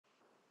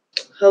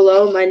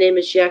Hello, my name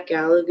is Jack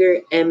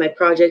Gallagher, and my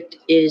project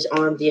is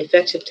on the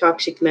effects of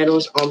toxic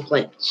metals on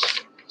plants.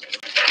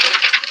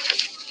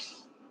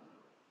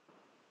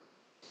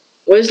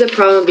 What is the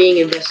problem being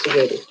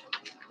investigated?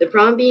 The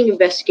problem being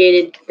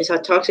investigated is how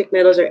toxic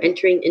metals are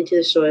entering into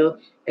the soil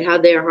and how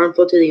they are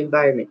harmful to the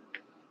environment.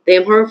 They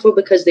are harmful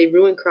because they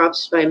ruin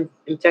crops by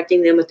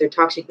infecting them with their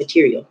toxic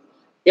material.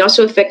 They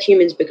also affect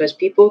humans because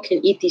people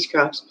can eat these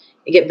crops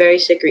and get very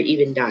sick or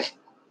even die.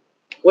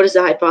 What is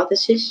the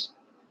hypothesis?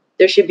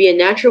 There should be a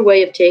natural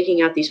way of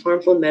taking out these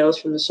harmful metals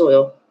from the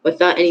soil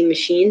without any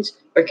machines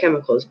or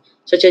chemicals,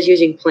 such as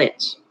using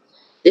plants.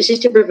 This is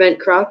to prevent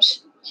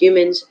crops,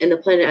 humans, and the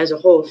planet as a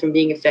whole from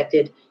being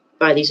affected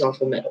by these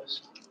awful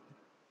metals.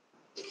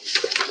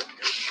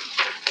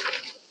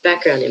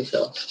 Background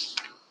info.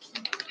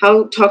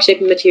 How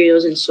toxic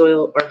materials in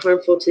soil are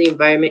harmful to the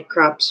environment,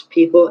 crops,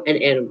 people,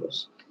 and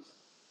animals.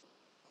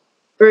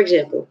 For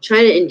example,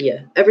 China,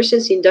 India. Ever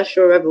since the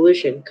Industrial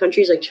Revolution,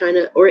 countries like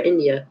China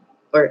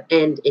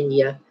and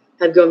India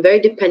have grown very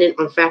dependent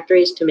on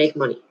factories to make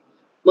money.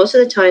 Most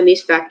of the time,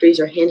 these factories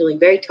are handling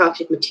very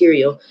toxic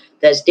material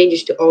that is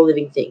dangerous to all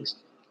living things.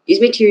 These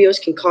materials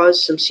can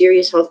cause some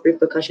serious health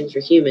repercussions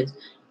for humans,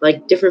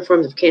 like different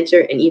forms of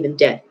cancer and even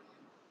death.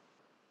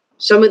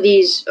 Some of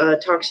these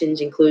toxins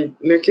include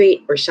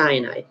mercury or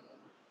cyanide.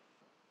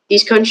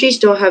 These countries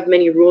don't have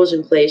many rules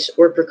in place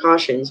or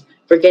precautions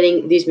for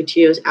getting these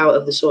materials out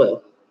of the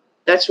soil.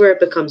 That's where it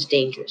becomes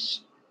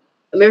dangerous.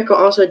 America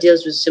also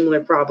deals with similar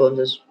problems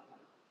as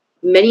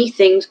many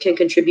things can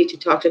contribute to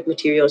toxic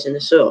materials in the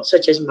soil,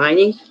 such as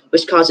mining,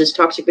 which causes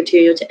toxic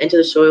material to enter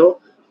the soil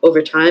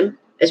over time,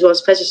 as well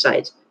as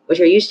pesticides, which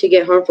are used to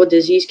get harmful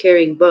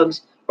disease-carrying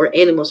bugs or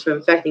animals from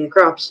infecting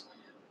crops,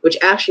 which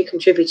actually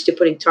contributes to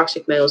putting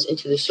toxic metals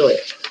into the soil.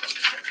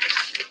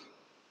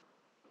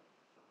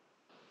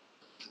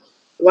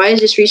 Why is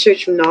this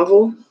research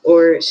novel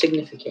or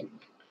significant?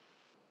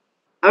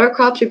 Our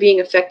crops are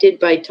being affected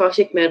by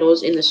toxic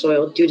metals in the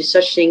soil due to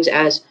such things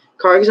as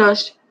car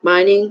exhaust,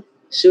 mining,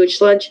 sewage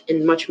sludge,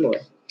 and much more.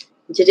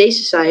 In today's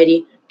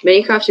society,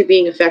 many crops are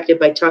being affected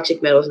by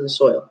toxic metals in the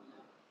soil.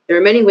 There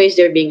are many ways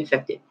they are being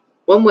affected.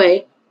 One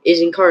way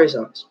is in car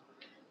exhaust.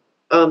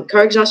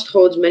 Car exhaust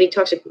holds many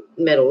toxic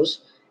metals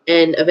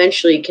and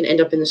eventually can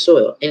end up in the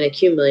soil and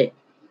accumulate.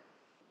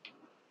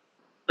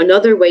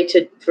 Another way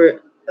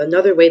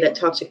that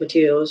toxic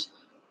materials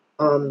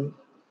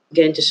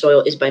get into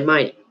soil is by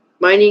mining.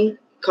 Mining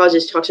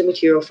causes toxic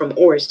material from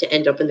ores to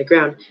end up in the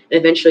ground, and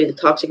eventually the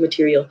toxic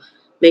material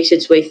makes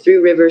its way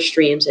through rivers,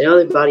 streams, and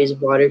other bodies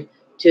of water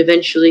to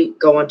eventually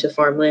go onto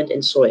farmland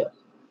and soil.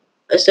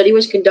 A study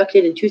was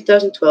conducted in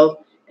 2012,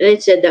 and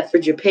it said that for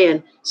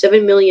Japan,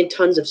 7 million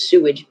tons of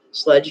sewage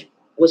sludge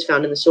was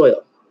found in the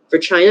soil. For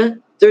China,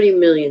 30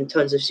 million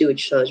tons of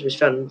sewage sludge was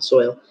found in the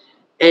soil.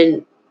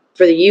 And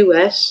for the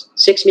US,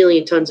 6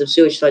 million tons of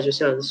sewage sludge was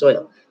found in the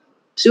soil.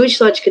 Sewage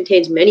sludge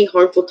contains many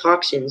harmful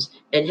toxins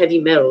and heavy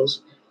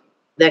metals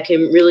that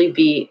can really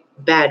be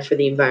bad for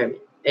the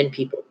environment and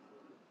people.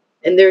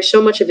 And there's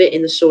so much of it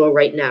in the soil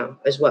right now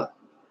as well.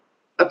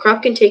 A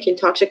crop can take in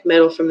toxic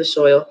metal from the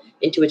soil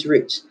into its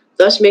roots,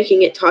 thus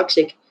making it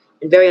toxic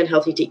and very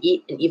unhealthy to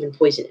eat and even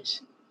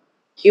poisonous.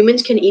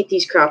 Humans can eat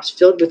these crops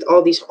filled with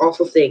all these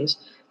awful things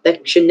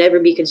that should never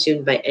be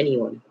consumed by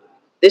anyone.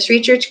 This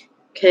research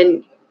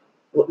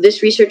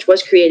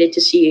was created to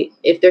see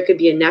if there could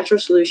be a natural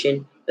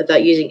solution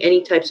without using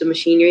any types of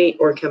machinery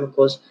or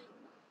chemicals.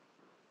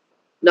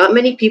 Not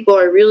many people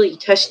are really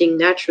testing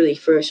naturally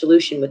for a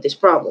solution with this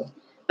problem.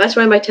 That's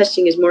why my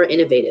testing is more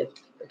innovative,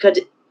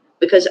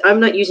 because I'm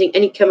not using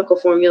any chemical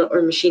formula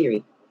or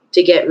machinery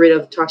to get rid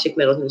of toxic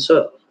metals in the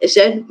soil.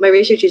 Instead, my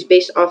research is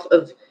based off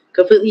of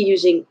completely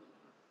using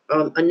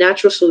a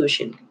natural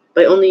solution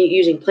by only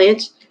using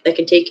plants that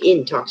can take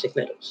in toxic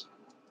metals.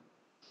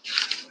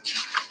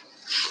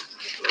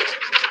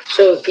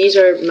 So these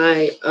are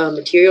my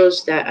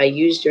materials that I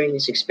used during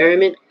this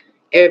experiment: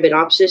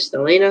 Arabidopsis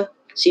thalana,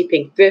 sea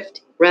pink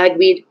drift,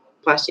 ragweed,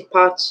 plastic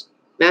pots,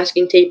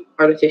 masking tape,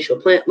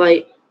 artificial plant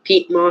light,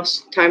 peat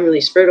moss,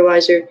 time-release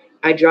fertilizer,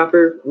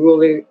 eyedropper,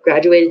 ruler,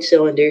 graduated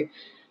cylinder,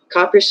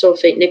 copper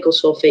sulfate, nickel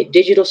sulfate,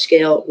 digital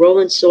scale,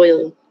 roll-in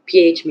soil,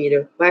 pH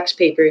meter, wax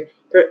paper,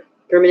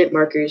 permanent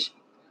markers,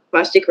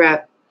 plastic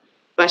wrap,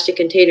 plastic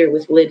container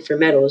with lid for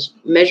metals,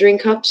 measuring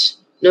cups,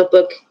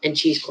 notebook, and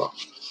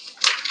cheesecloth.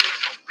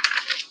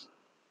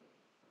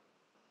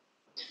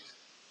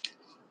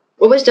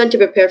 What was done to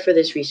prepare for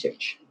this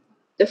research?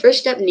 The first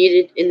step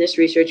needed in this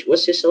research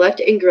was to select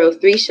and grow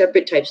 3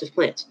 separate types of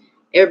plants: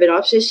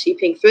 Arabidopsis, sea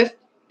pink thrift,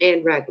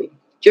 and ragweed.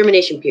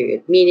 Germination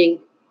period, meaning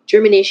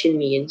germination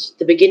means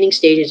the beginning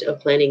stages of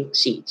planting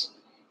seeds.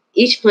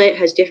 Each plant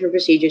has different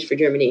procedures for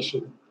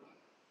germination.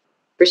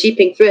 For sea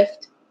pink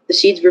thrift, the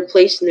seeds were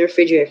placed in the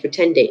refrigerator for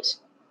 10 days.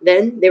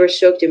 Then they were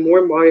soaked in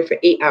warm water for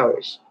 8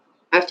 hours.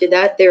 After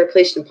that, they were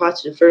placed in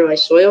pots in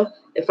fertilized soil,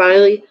 and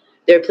finally,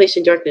 they were placed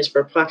in darkness for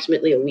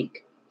approximately a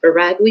week. For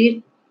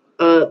ragweed,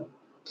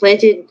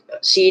 planted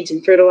seeds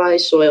in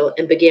fertilized soil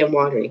and began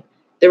watering.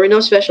 There were no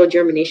special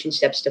germination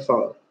steps to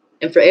follow.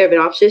 And for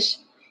Arabidopsis,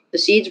 The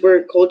seeds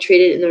were cold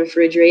treated in the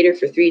refrigerator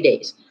for 3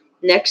 days.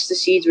 Next, the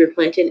seeds were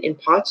planted in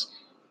pots.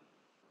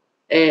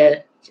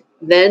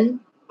 Then,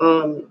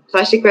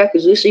 plastic wrap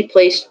was loosely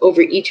placed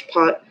over each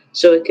pot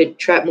so it could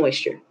trap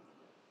moisture.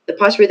 The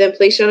pots were then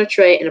placed on a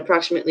tray, and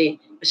approximately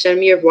a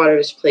centimeter of water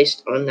was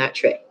placed on that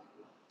tray.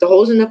 The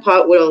holes in the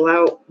pot would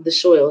allow the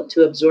soil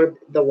to absorb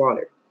the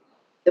water.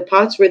 The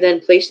pots were then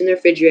placed in the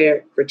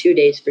refrigerator for 2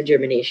 days for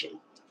germination.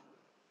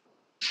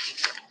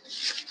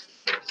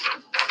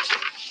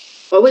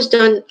 What was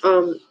done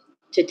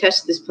to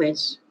test these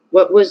plants?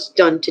 What was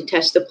done to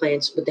test the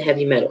plants with the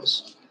heavy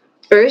metals?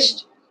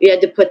 First, we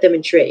had to put them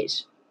in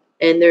trays,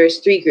 and there was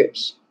two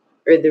groups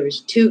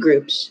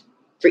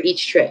for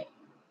each tray.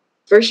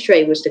 First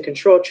tray was the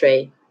control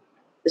tray,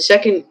 the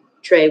second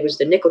tray was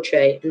the nickel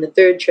tray, and the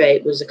third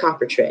tray was the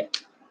copper tray.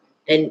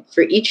 And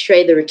for each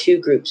tray, there were two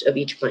groups of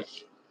each plant.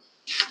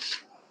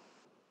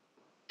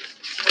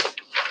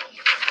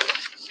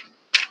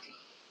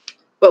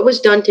 What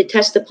was done to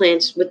test the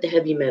plants with the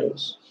heavy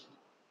metals?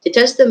 To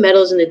test the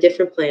metals in the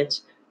different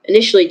plants,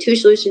 initially two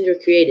solutions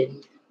were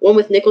created, one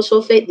with nickel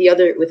sulfate, the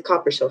other with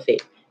copper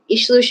sulfate.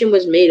 Each solution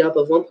was made up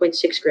of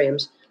 1.6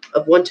 grams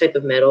of one type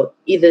of metal,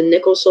 either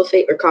nickel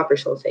sulfate or copper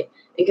sulfate,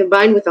 and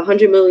combined with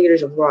 100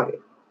 milliliters of water.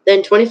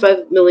 Then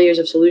 25 milliliters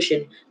of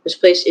solution was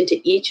placed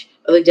into each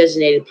of the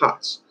designated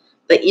pots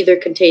that either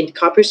contained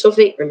copper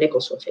sulfate or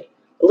nickel sulfate.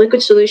 The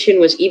liquid solution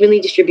was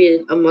evenly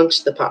distributed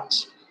amongst the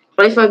pots.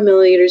 25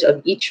 milliliters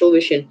of each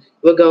solution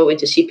will go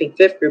into C. pink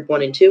fifth group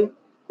 1 and 2,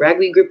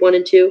 ragweed group 1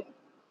 and 2,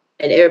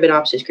 and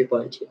Arabidopsis group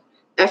 1 and 2.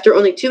 After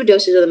only 2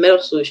 doses of the metal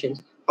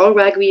solutions, all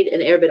ragweed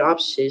and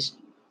Arabidopsis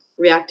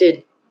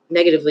reacted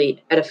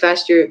negatively at a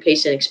faster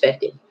pace than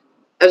expected.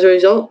 As a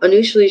result, a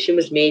new solution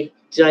was made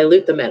to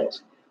dilute the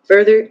metals,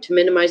 further to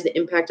minimize the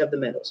impact of the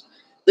metals.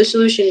 This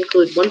solution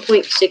includes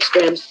 1.6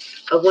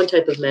 grams of one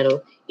type of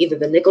metal, either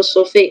the nickel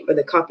sulfate or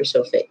the copper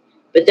sulfate,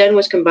 but then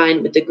was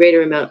combined with the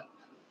greater amount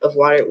of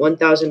water,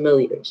 1,000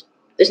 milliliters.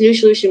 This new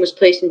solution was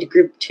placed into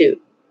group 2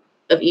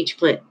 of each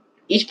plant.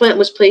 Each plant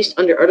was placed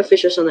under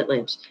artificial sunlight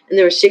lamps, and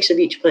there were 6 of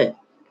each plant.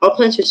 All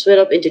plants were split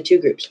up into 2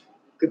 groups,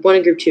 group 1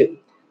 and group 2.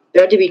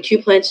 There had to be 2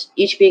 plants,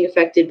 each being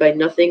affected by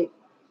nothing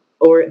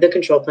or the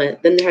control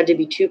plant. Then there had to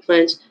be 2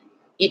 plants,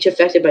 each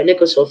affected by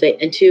nickel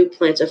sulfate, and 2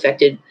 plants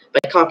affected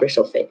by copper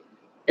sulfate.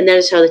 And that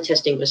is how the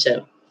testing was set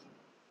up.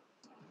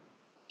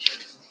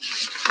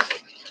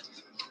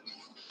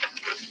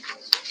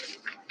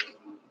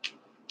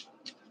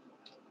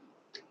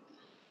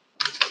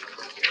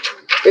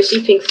 For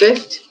C. pink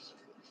fifth,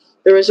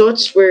 the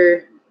results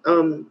were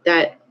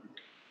that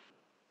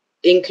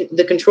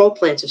the control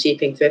plants of C.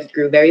 pink fifth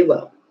grew very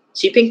well.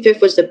 C. pink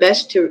fifth was the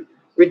best to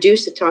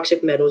reduce the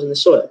toxic metals in the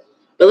soil.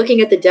 But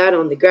looking at the data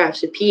on the graphs,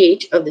 the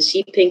pH of the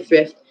C. pink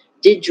fifth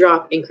did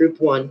drop in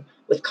group 1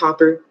 with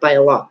copper by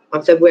a lot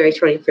on February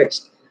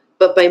 21st.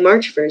 But by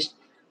March 1st,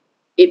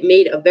 it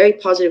made a very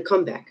positive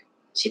comeback.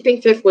 C.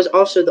 pink fifth was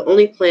also the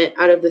only plant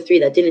out of the 3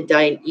 that didn't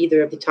die in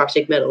either of the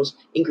toxic metals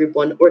in group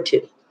 1 or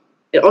 2.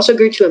 It also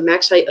grew to a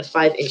max height of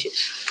 5 inches.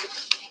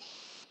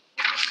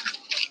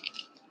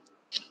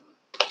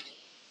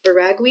 For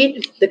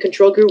ragweed, the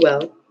control grew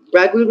well.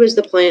 Ragweed was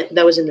the plant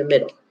that was in the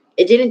middle.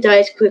 It didn't die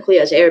as quickly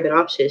as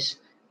Arabidopsis,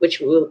 which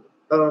will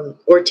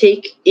or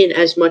take in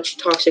as much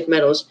toxic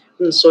metals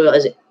from the soil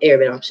as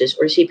Arabidopsis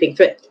or C. pink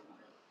fifth.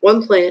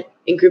 One plant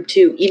in group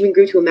 2 even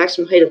grew to a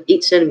maximum height of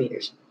 8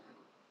 centimeters.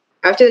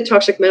 After the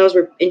toxic metals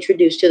were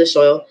introduced to the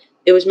soil,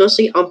 it was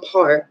mostly on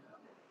par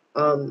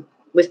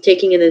with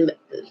taking in the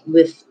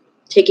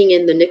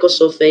nickel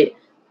sulfate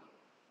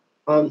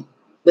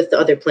with the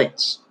other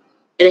plants,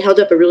 and it held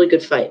up a really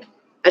good fight.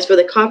 As for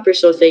the copper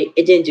sulfate,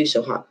 it didn't do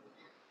so hot.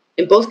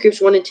 In both groups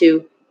 1 and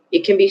 2,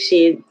 it can be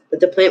seen that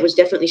the plant was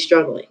definitely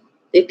struggling.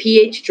 The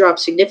pH dropped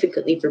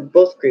significantly for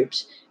both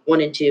groups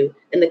 1 and 2,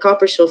 and the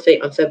copper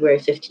sulfate on February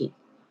 15th.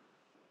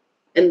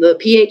 And the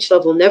pH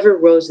level never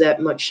rose that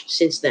much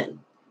since then.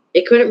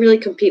 It couldn't really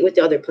compete with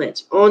the other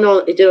plants. All in all,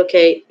 it did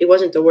okay. It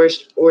wasn't the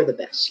worst or the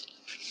best.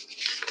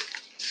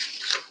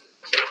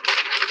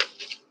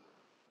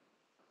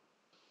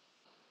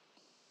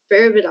 For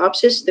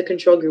Arabidopsis, the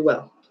control grew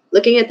well.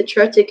 Looking at the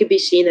charts, it could be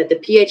seen that the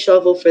pH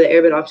level for the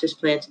Arabidopsis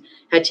plants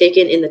had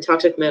taken in the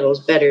toxic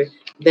metals better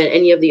than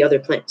any of the other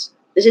plants.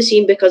 This is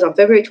seen because on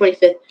February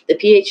 25th, the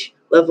pH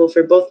level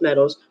for both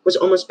metals was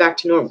almost back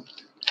to normal,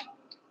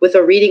 with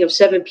a reading of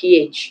 7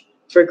 pH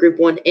for group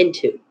 1 and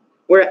 2,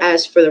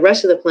 whereas for the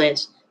rest of the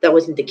plants, that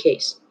wasn't the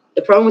case.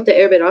 The problem with the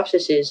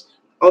Arabidopsis is,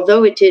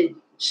 although it did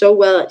so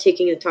well at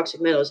taking in the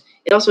toxic metals,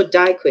 it also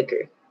died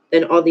quicker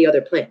than all the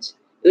other plants.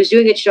 It was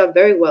doing its job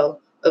very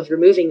well of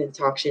removing the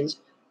toxins,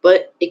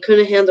 but it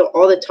couldn't handle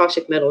all the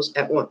toxic metals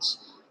at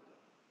once.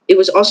 It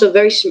was also a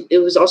very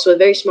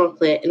small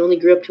plant and only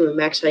grew up to a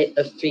max height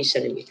of 3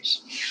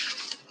 centimeters.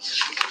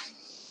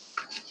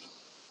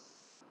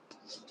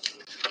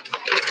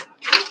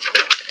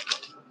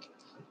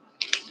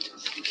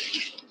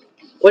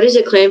 What is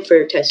it claimed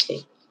for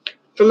testing?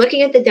 From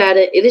looking at the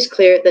data, it is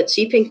clear that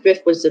C. pink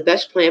fifth was the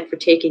best plant for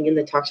taking in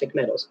the toxic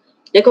metals,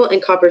 nickel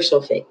and copper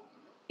sulfate.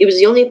 It was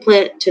the only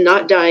plant to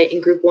not die in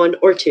group 1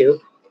 or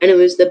 2, and it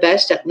was the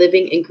best at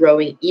living and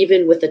growing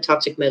even with the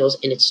toxic metals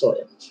in its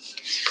soil.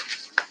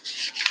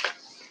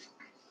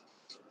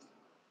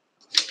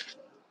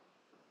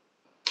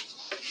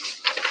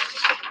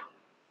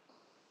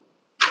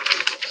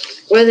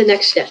 What are the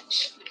next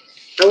steps?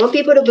 I want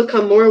people to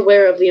become more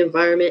aware of the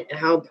environment and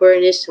how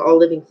important it is to all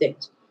living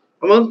things.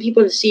 I want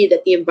people to see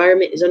that the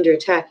environment is under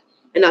attack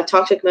and that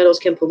toxic metals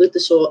can pollute the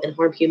soil and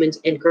harm humans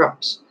and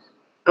crops.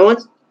 I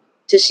want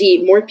to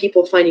see more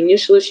people finding new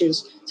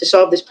solutions to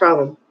solve this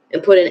problem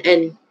and put an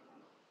end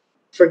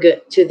for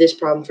good to this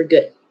problem for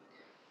good.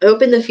 I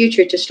hope in the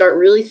future to start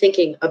really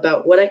thinking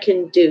about what I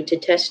can do to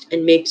test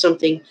and make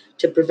something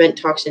to prevent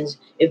toxins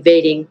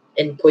invading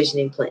and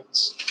poisoning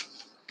plants.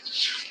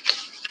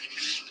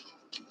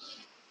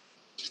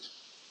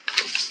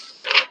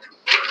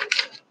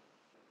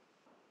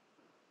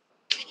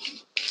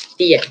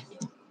 The end.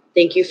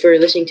 Thank you for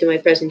listening to my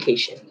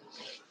presentation.